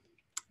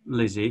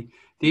 Lizzie,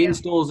 the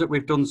installs that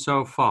we've done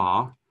so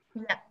far,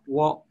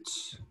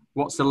 what's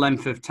the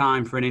length of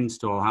time for an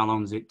install? How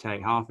long does it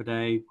take? Half a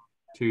day,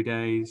 2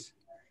 days?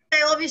 So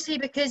obviously,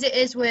 because it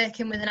is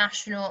working with an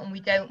astronaut and we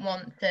don't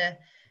want to,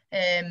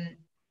 you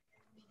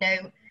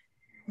know,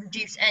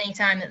 reduce any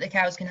time that the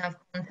cows can have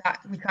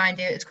contact, we try and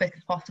do it as quick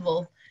as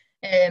possible.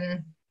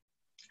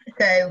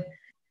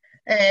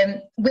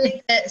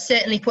 With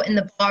certainly putting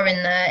the bar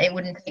in there, it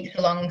wouldn't take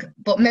so long,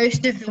 but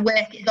most of the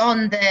work is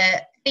on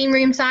the clean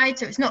room side,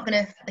 so it's not going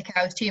to affect the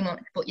cows too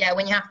much. But yeah,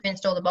 when you have to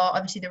install the bar,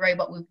 obviously the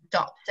robot will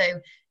stop, so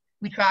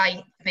we try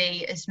to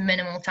be as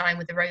minimal time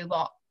with the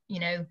robot, you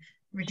know,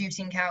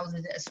 reducing cows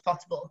as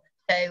possible.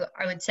 So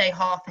I would say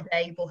half a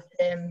day, but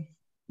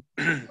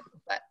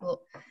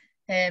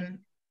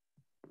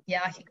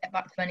yeah, I could get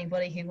back to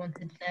anybody who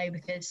wanted to know,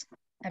 because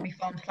every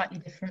farm's slightly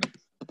different.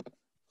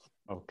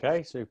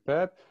 Okay,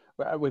 superb.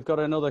 We've got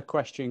another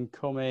question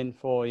coming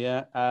for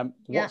you.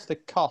 What's the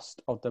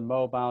cost of the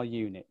mobile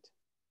unit?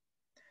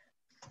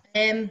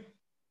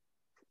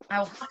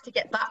 I'll have to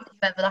get back to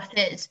whoever that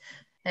is.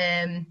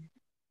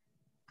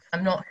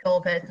 I'm not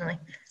sure personally.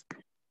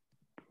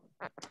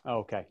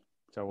 Okay,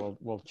 so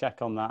we'll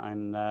check on that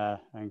and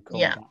come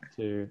back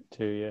to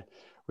you.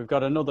 We've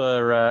got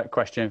another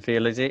question for you,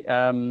 Lizzie.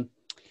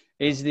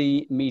 Is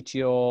the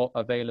Meteor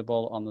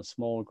available on the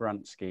small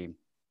grant scheme?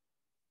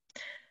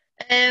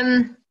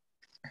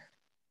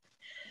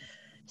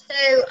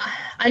 So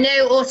I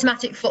know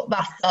automatic foot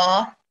baths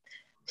are.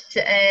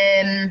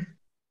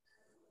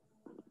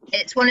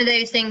 It's one of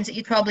those things that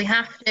you probably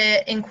have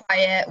to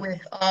inquire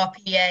with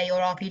RPA or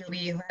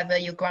RPW, whoever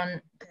your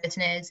grant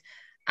person is,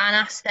 and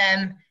ask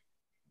them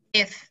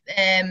if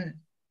if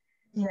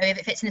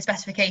it fits in the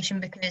specification,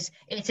 because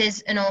it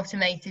is an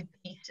automated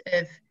piece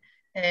of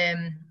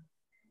they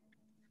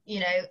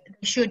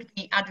should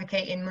be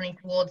advocating money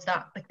towards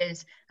that,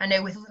 because I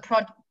know with the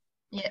products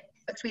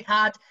we've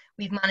had,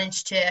 we've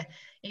managed to,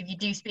 if you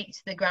do speak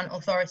to the grant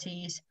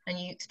authorities and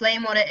you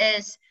explain what it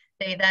is,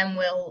 they then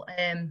will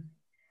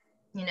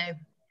they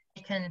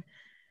can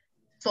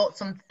sort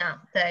something out.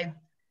 So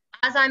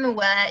as I'm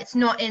aware, it's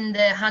not in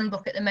the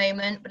handbook at the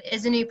moment, but it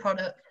is a new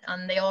product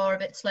and they are a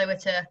bit slower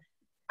to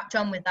catch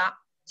on with that.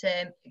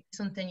 It's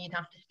something you'd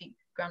have to speak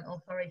to the grant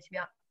authority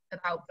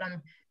about, but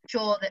I'm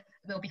sure that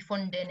there'll be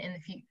funding in the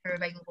future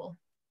available.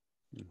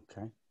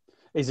 Okay.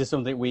 Is there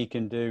something we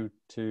can do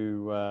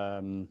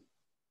to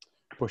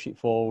push it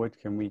forward?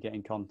 Can we get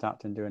in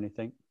contact and do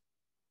anything?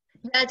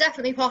 Yeah,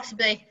 definitely,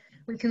 possibly.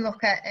 We can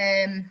look at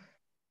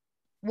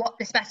what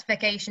the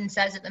specification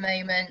says at the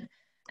moment,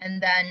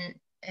 and then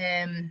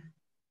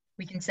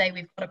we can say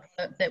we've got a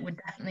product that would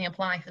definitely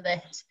apply for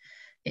this.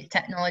 It's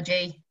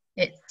technology,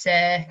 it's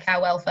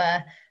cow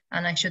welfare,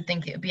 and I should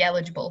think it would be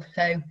eligible.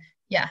 So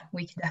yeah,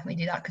 we can definitely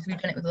do that because we've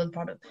done it with other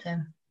products. So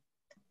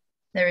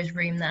there is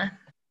room there.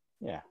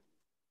 Yeah,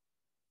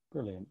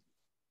 brilliant.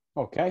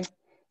 Okay.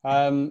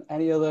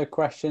 Any other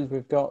questions?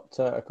 We've got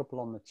a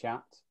couple on the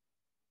chat,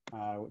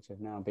 which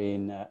have now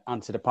been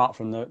answered, apart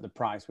from the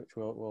price, which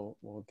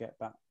we'll get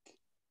back.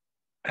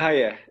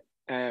 Hiya.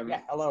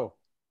 Yeah, hello.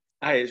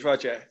 Hi, it's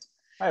Roger.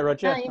 Hi,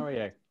 Roger. Hi. How are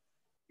you?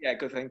 Yeah,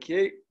 good, thank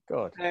you.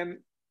 Good. Have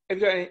you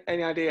got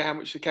any idea how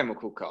much the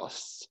chemical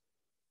costs?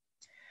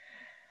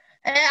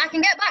 I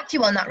can get back to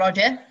you on that,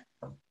 Roger.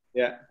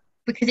 Yeah.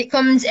 Because it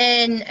comes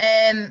in,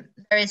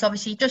 there is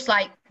obviously, just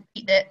like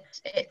that,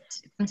 it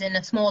comes in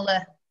a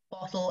smaller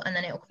bottle and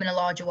then it'll come in a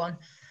larger one.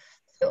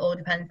 So it all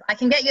depends. I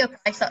can get you a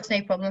price, that's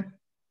no problem.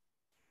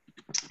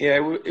 Yeah,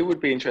 it would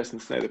be interesting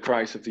to know the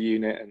price of the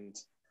unit and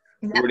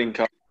the running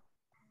cost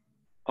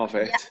of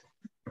it.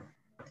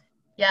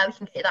 Yeah, we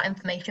can get you that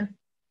information.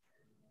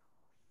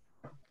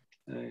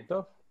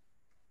 Stuff.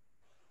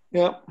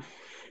 Yeah.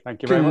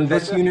 Thank you very much,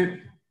 This Roger. unit...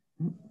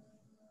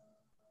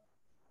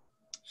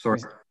 Sorry.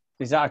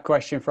 Is that a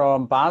question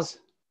from Baz?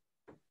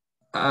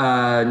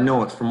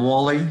 No, it's from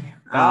Wally.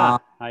 How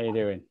you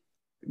doing?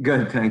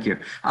 Good, thank you.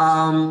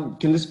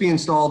 Can this be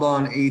installed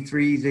on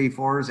A3s,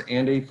 A4s,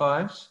 and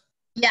A5s?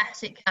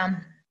 Yes, it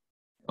can.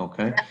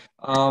 Okay. Yeah.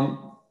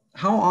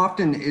 How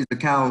often is the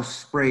cow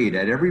sprayed?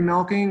 At every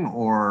milking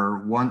or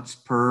once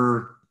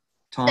per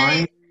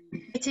time? So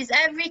it is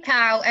every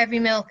cow, every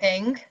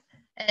milking,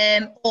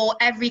 or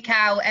every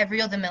cow, every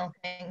other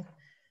milking,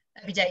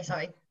 every day,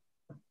 sorry.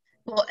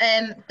 But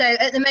so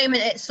at the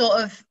moment it's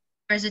sort of,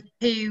 there's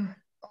two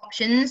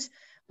options,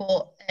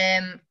 but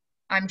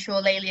I'm sure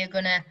Lely are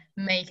gonna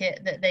make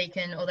it that they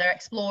can, or they're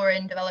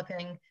exploring,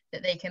 developing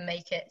that they can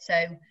make it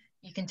so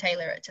you can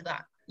tailor it to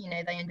that,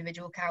 the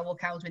individual cow or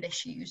cows with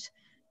issues.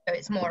 So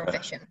it's more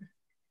efficient.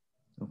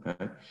 Okay.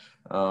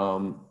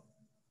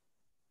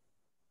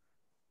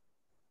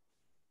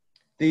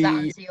 Does that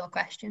answer your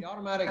question? The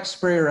automatic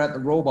sprayer at the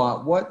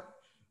robot, what,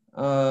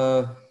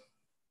 well,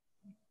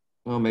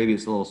 maybe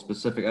it's a little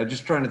specific. I'm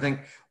just trying to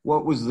think,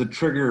 what was the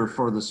trigger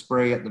for the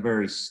spray at the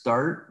very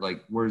start?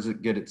 Like, where does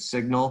it get its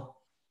signal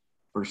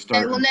for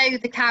start? It will know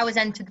the cow has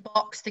entered the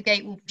box, the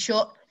gate will be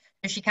shut,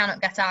 so she cannot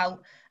get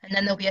out. And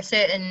then there'll be a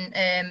certain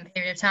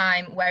period of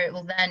time where it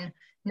will then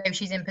know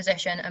she's in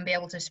position and be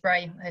able to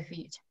spray her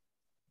feet.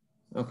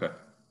 Okay.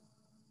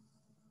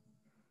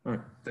 All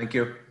right, thank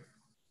you.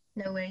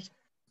 No worries.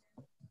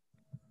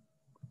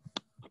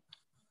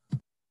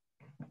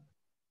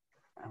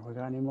 Have we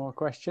got any more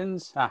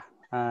questions? Yeah,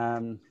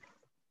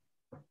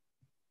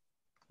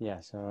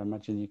 so I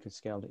imagine you could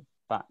scale it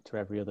back to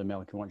every other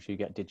milk once you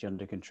get Digi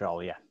under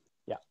control. Yeah,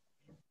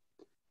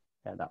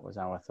 that was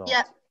our thought.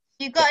 Yeah, if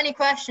you've got any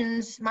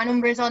questions, my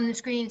number is on the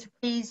screen, so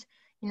please,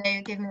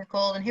 give me a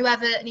call, and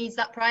whoever needs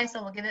that price,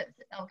 I'll get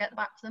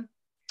back to them.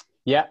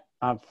 Yeah,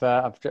 I've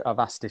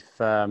asked if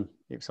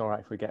it's all right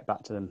if we get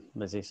back to them,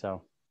 Lizzie.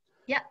 So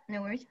yeah,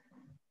 no worries.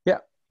 Yeah,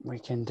 we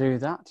can do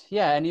that.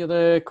 Yeah, any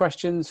other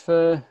questions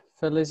for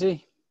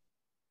Lizzie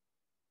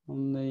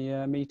on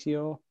the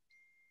Meteor?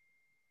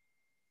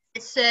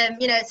 It's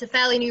it's a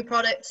fairly new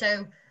product,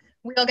 so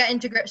we are getting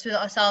to grips with it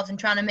ourselves and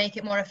trying to make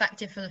it more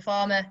effective for the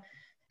farmer.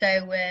 So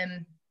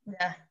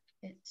yeah,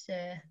 it's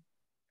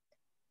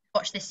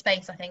watch this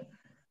space, I think.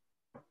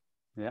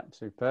 Yeah,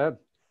 superb.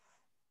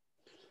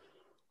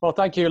 Well,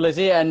 thank you,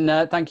 Lizzie,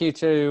 and thank you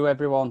to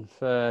everyone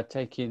for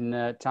taking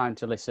time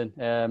to listen.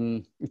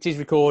 It is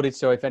recorded,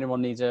 so if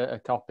anyone needs a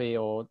copy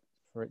or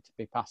for it to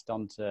be passed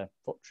on to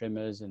foot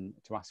trimmers and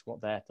to ask what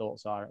their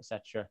thoughts are,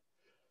 etc.,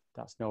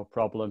 that's no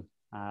problem.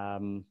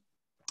 And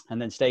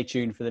then stay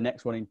tuned for the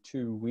next one in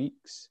 2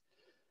 weeks.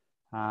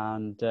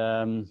 And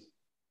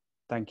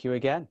thank you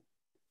again.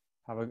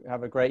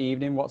 Have a great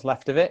evening, what's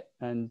left of it,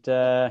 and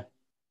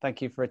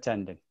thank you for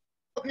attending.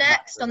 Up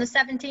next on the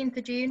 17th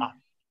of June.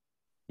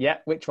 Yeah,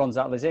 which one's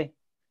that, Lizzie?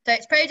 So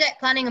it's project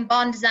planning and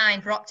barn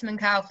design for optimum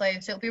cow flow.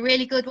 So it'll be a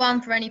really good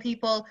one for any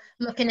people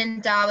looking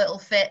into how it'll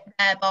fit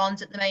their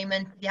barns at the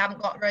moment. If you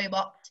haven't got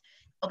robots,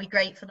 it'll be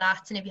great for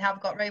that. And if you have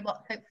got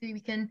robots, hopefully we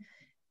can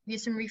give you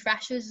some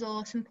refreshers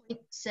or some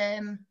points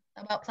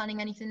about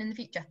planning anything in the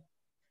future.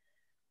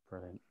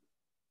 Brilliant.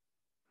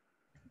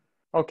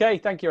 Okay,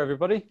 thank you,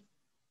 everybody.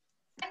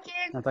 Thank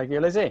you. And thank you,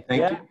 Lizzie.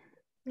 Thank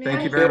you.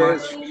 Thank you very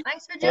much.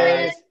 Thanks for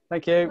joining.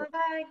 Thank you.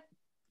 Bye-bye.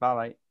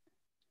 Bye-bye.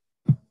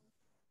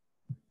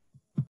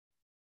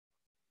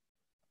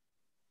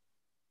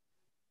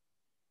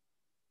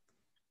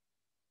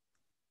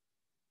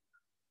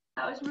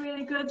 That was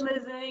really good,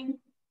 Lizzie.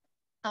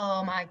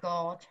 Oh my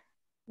God.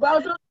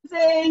 Well done,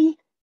 Lizzie.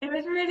 It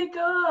was really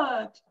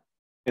good.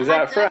 Is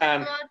that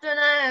Fran? I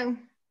don't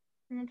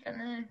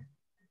know.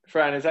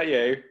 Fran, is that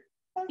you?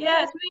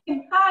 Yeah, it's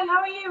me. Hi, how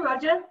are you,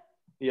 Roger?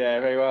 Yeah,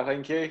 very well,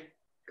 thank you.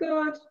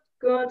 Good,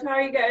 good. How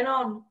are you getting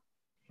on?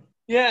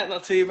 Yeah,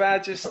 not too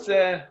bad. Just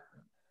the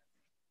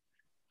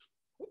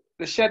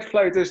shed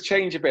flow does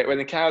change a bit when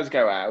the cows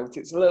go out.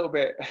 It's a little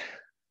bit,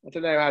 I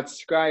don't know how to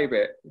describe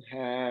it.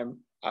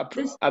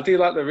 I do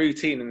like the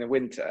routine in the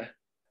winter.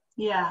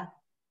 Yeah,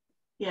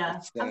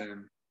 yeah.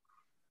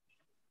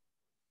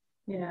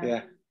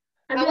 Yeah.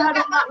 Have you had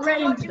all that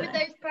rain with today?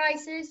 those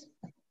prices.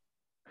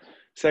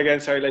 Say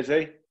again, sorry,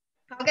 Lizzie.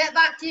 I'll get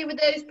back to you with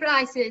those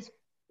prices.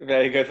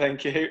 Very good,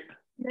 thank you.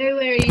 No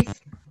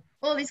worries.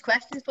 All these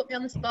questions put me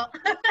on the spot.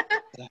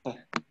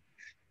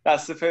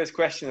 That's the first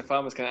question the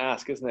farmer's going to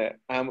ask, isn't it?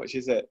 How much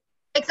is it?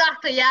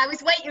 Exactly, yeah. I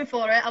was waiting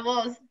for it. I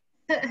was.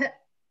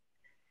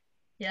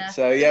 Yeah.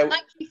 So, yeah.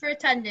 Thank you for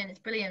attending. It's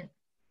brilliant.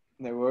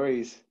 No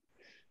worries.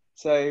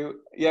 So,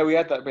 yeah, we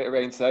had that bit of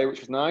rain today,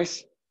 which was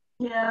nice.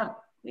 Yeah,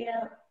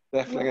 yeah.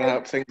 Definitely going to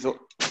help things up.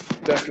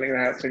 Definitely going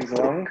to help things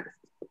along.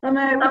 I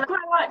know. I'd quite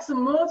like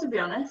some more, to be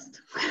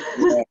honest.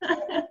 Yeah.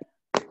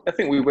 I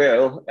think we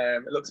will.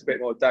 It looks a bit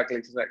more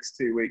daggly for the next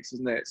 2 weeks,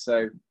 isn't it?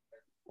 So,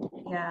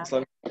 yeah, as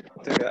long as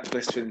we get that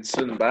blistering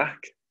sun back.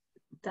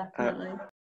 definitely.